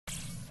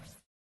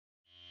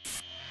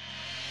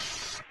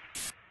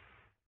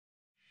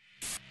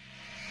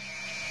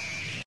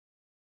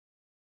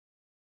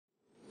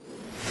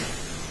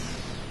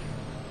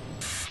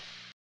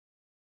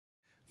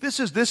This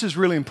is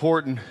really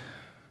important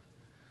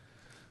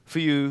for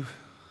you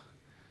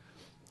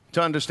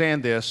to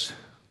understand this.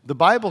 The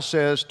Bible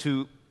says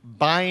to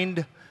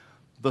bind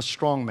the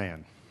strong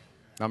man.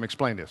 Now, I'm going to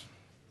explain this.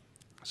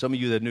 Some of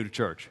you that are new to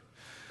church.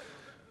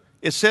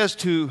 It says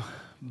to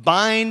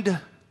bind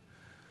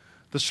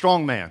the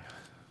strong man.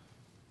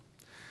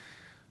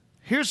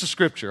 Here's the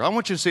scripture. I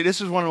want you to see,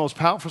 this is one of the most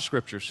powerful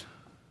scriptures.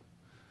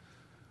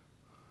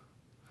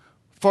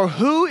 For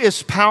who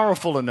is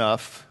powerful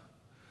enough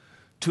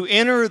to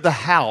enter the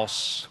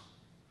house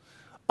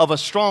of a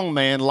strong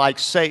man like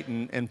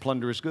Satan and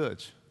plunder his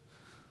goods?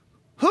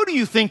 Who do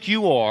you think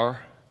you are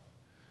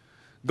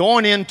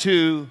going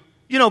into,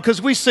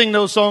 because we sing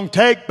those songs,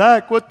 take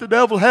back what the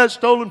devil has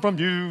stolen from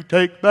you,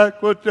 take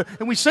back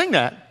and we sing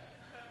that.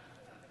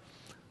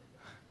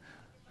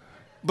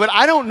 But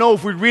I don't know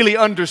if we really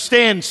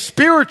understand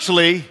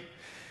spiritually,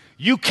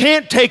 you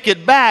can't take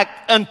it back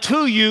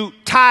until you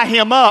tie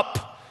him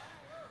up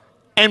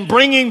and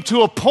bring him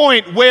to a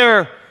point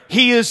where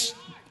he is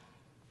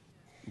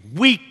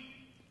weak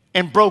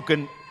and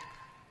broken.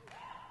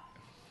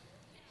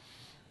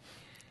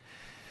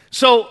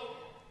 So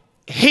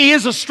he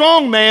is a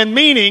strong man,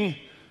 meaning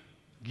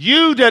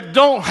you that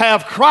don't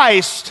have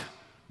Christ,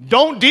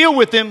 don't deal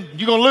with him,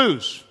 you're going to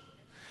lose.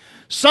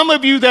 Some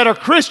of you that are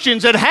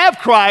Christians that have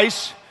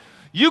Christ,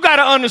 you got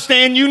to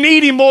understand you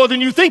need him more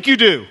than you think you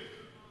do.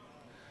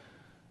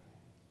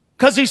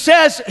 Because he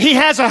says he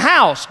has a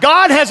house.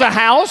 God has a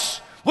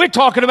house. We're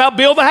talking about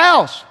build the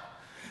house.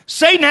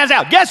 Satan has a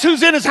house. Guess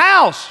who's in his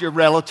house? Your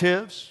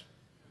relatives.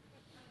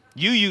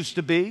 You used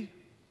to be.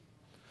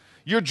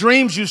 Your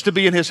dreams used to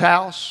be in his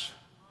house.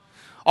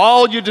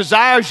 All your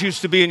desires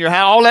used to be in your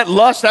house. All that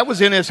lust, that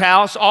was in his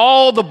house.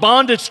 All the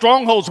bondage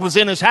strongholds was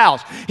in his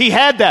house. He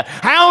had that.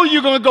 How are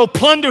you going to go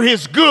plunder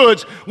his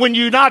goods when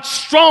you're not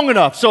strong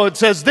enough? So it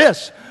says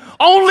this,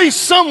 only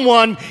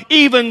someone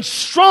even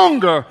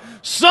stronger,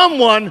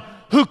 someone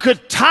who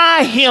could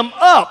tie him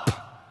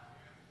up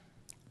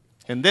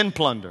and then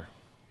plunder.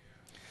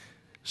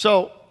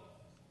 So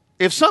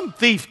if some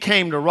thief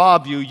came to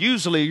rob you,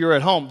 usually you're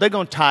at home, they're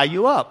going to tie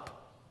you up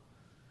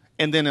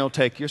and then they'll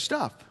take your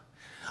stuff.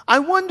 I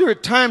wonder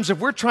at times if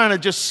we're trying to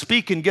just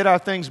speak and get our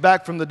things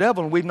back from the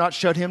devil and we've not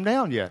shut him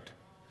down yet.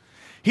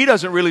 He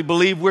doesn't really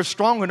believe we're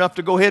strong enough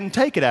to go ahead and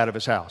take it out of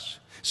his house.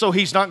 So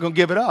he's not going to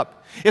give it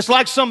up. It's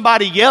like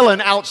somebody yelling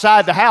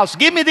outside the house,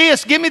 give me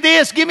this, give me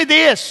this, give me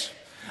this.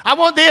 I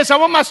want this, I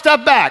want my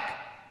stuff back.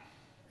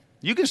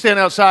 You can stand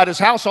outside his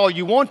house all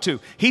you want to.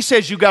 He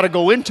says you got to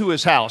go into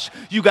his house.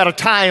 You got to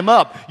tie him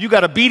up. You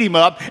got to beat him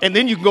up, and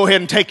then you can go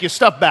ahead and take your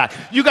stuff back.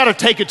 You got to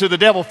take it to the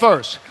devil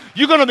first.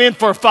 You're going to be in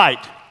for a fight.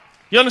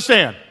 You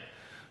understand?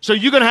 So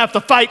you're going to have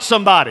to fight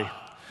somebody.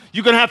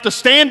 You're going to have to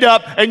stand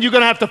up and you're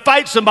going to have to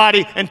fight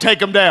somebody and take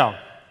them down.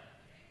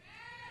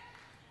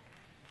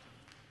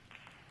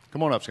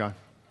 Come on up, Scott.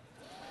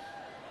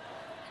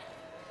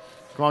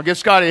 Come on, give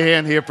Scotty a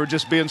hand here for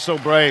just being so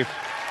brave.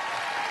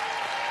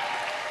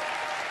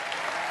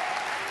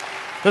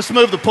 Let's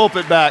move the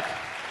pulpit back.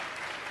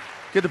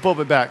 Get the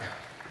pulpit back.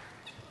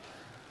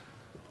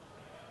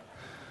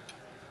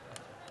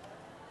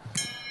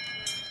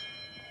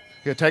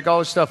 Here, take all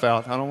this stuff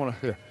out. I don't want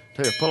to.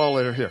 Here, pull all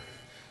that here.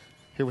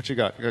 Here, what you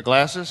got? You got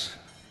glasses?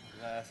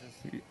 Glasses.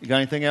 You got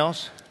anything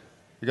else?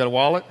 You got a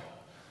wallet?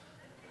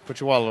 Put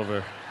your wallet over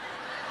there.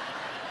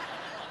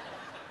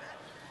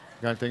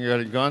 You got anything? You got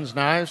any guns,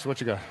 knives? What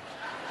you got?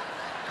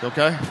 You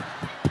okay?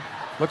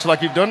 Looks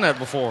like you've done that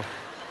before.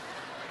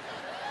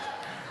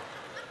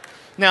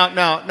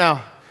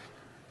 Now,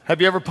 have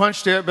you ever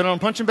been on a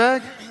punching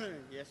bag?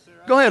 Yes, sir.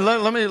 Go ahead.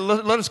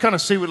 Let us kind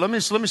of see. Let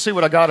me see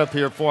what I got up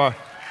here before I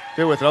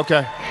deal with it. Okay.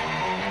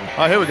 All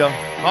right, here we go. All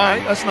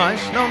right, that's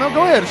nice. No,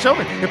 go ahead. Show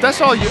me. If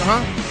that's all you,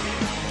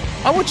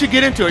 I want you to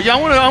get into it. Yeah,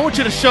 I want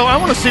you to show. I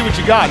want to see what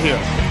you got here.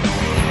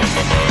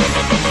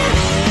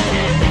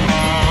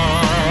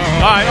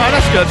 All right,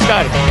 that's good,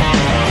 Scotty.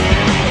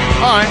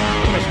 All right,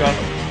 come here, Scotty.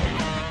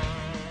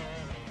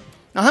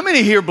 Now, how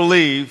many here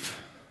believe?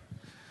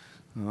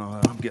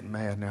 Oh, I'm getting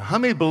mad now. How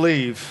many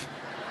believe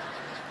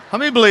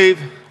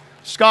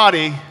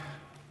Scotty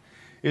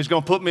is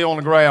going to put me on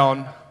the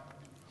ground?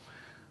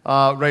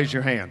 Raise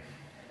your hand.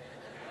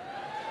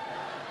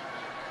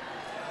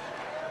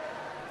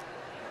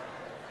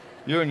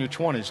 You're in your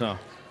 20s, huh?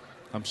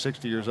 I'm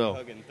 60 years old.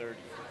 Hugging 30.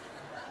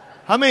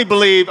 How many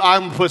believe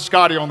I'm going to put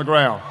Scotty on the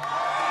ground?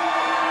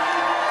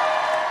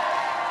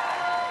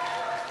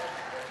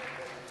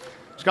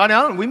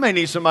 Scotty, we may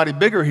need somebody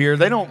bigger here.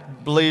 They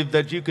don't believe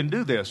that you can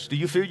do this. Do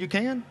you feel you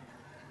can?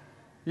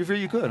 You feel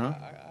you could, huh?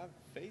 I have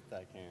faith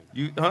I can.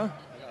 You, huh? I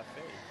got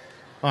faith.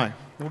 All right,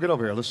 we'll get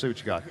over here. Let's see what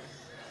you got.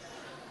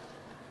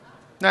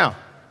 Now,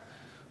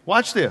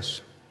 watch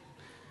this.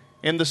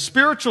 In the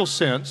spiritual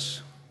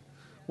sense,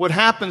 what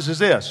happens is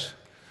this.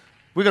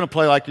 We're going to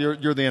play like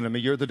you're the enemy,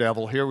 you're the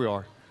devil. Here we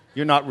are.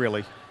 You're not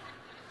really.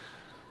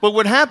 But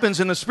what happens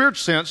in the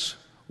spiritual sense,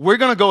 we're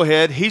going to go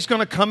ahead, he's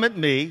going to come at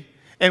me,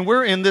 and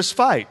we're in this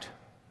fight.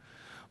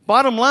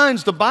 Bottom line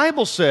is the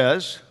Bible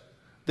says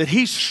that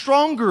he's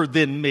stronger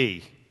than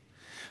me.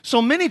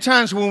 So many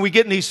times when we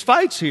get in these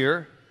fights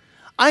here,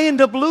 I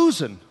end up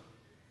losing.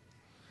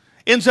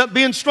 Ends up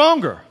being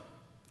stronger.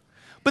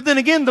 But then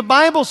again, the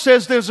Bible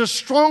says there's a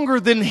stronger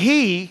than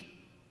he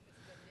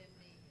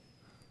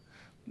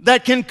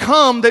that can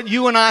come that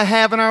you and I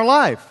have in our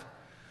life.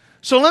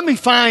 So let me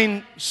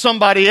find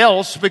somebody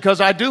else, because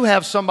I do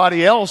have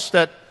somebody else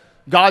that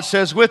God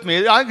says with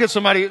me. I can get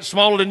somebody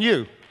smaller than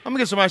you. I'm going to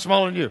get somebody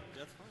smaller than you.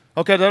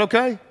 Okay, is that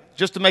okay?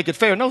 Just to make it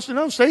fair. No,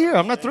 stay here.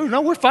 I'm not through.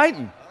 No, we're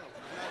fighting.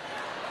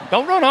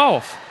 Don't run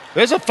off.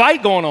 There's a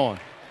fight going on.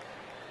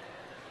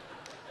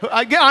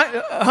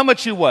 How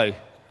much you weigh?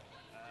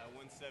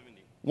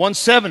 170.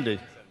 170.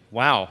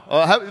 Wow.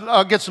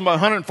 I'll get somebody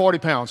 140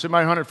 pounds.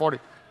 Somebody 140.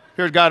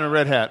 Here's a guy in a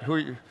red hat. Who are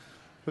you?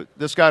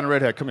 This guy in a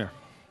red hat. Come here.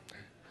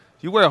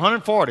 You weigh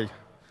 140.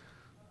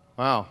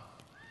 Wow.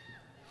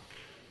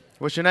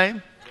 What's your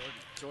name?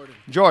 Jordan.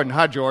 Jordan.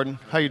 Hi, Jordan.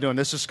 How you doing?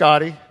 This is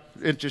Scotty.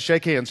 Just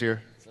shake hands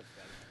here.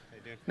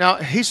 Now,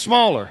 he's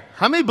smaller.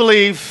 How many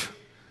believe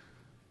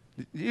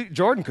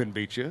Jordan couldn't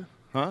beat you?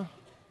 Huh?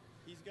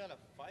 He's got a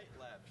fight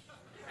lab.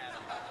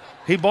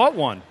 He bought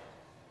one.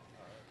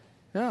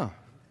 Yeah.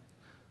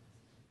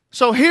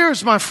 So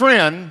here's my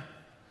friend,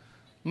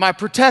 my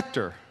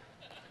protector.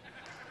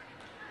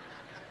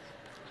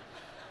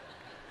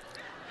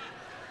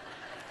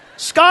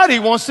 Scotty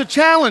wants to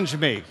challenge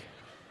me.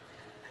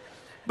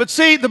 But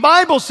see, the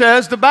Bible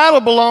says the battle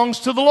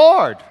belongs to the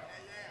Lord.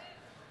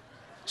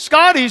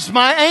 Scotty's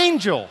my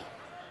angel.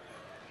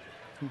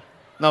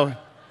 No,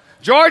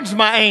 George's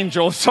my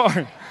angel,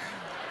 sorry.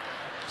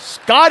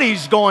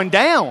 Scotty's going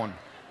down.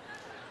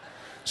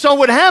 So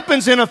what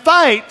happens in a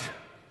fight,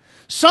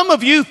 some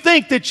of you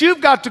think that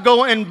you've got to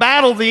go and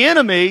battle the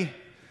enemy,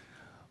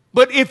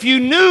 but if you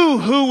knew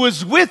who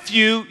was with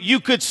you, you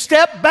could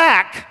step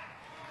back.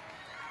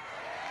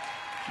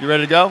 You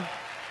ready to go?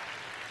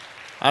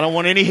 I don't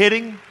want any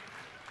hitting,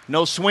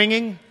 no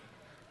swinging.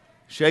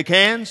 Shake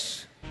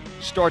hands,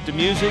 start the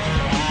music.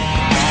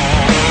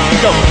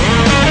 Go.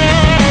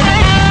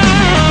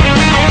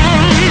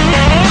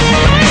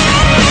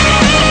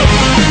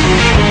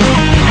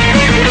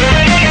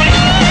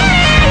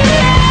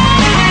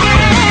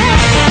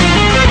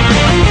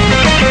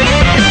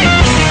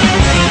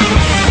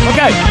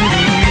 Okay.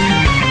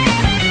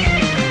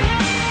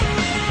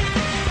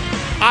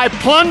 I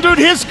plundered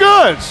his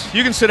goods.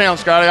 You can sit down,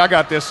 Scotty. I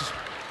got this.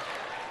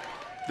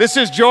 This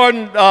is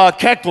Jordan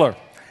Keckler.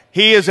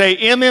 He is a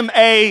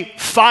MMA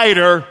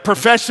fighter,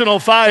 professional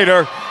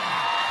fighter.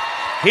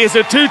 He is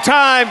a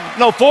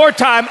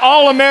four-time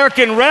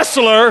All-American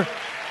wrestler.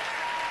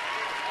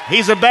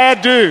 He's a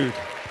bad dude.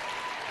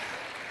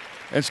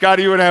 And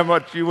Scotty, you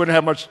wouldn't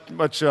have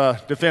much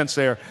defense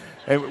there.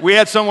 And we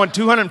had someone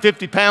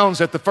 250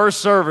 pounds at the first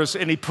service,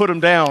 and he put him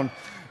down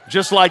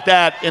just like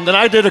that. And then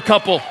I did a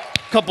couple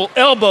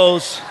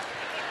elbows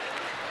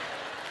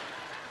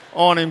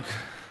on him.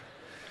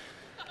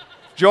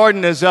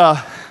 Jordan's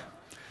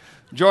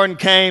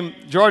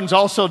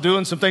also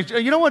doing some things.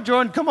 You know what,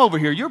 Jordan? Come over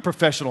here. You're a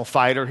professional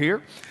fighter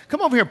here.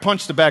 Come over here and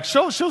punch the back.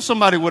 Show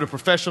somebody what a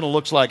professional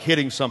looks like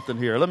hitting something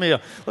here.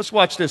 Let's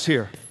watch this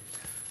here.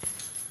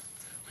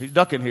 He's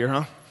ducking here,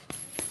 huh?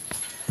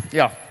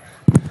 Yeah.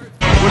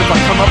 What if I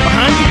come up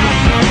behind you?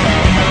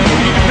 What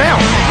do you do now?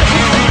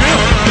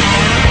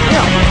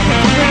 Yeah.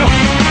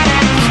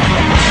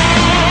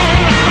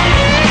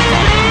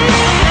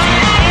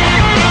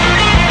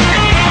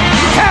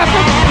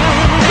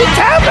 He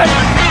tapped!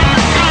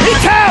 He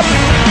tapped!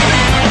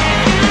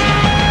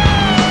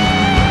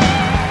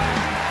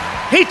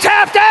 He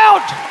tapped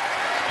out!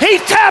 He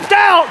tapped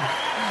out!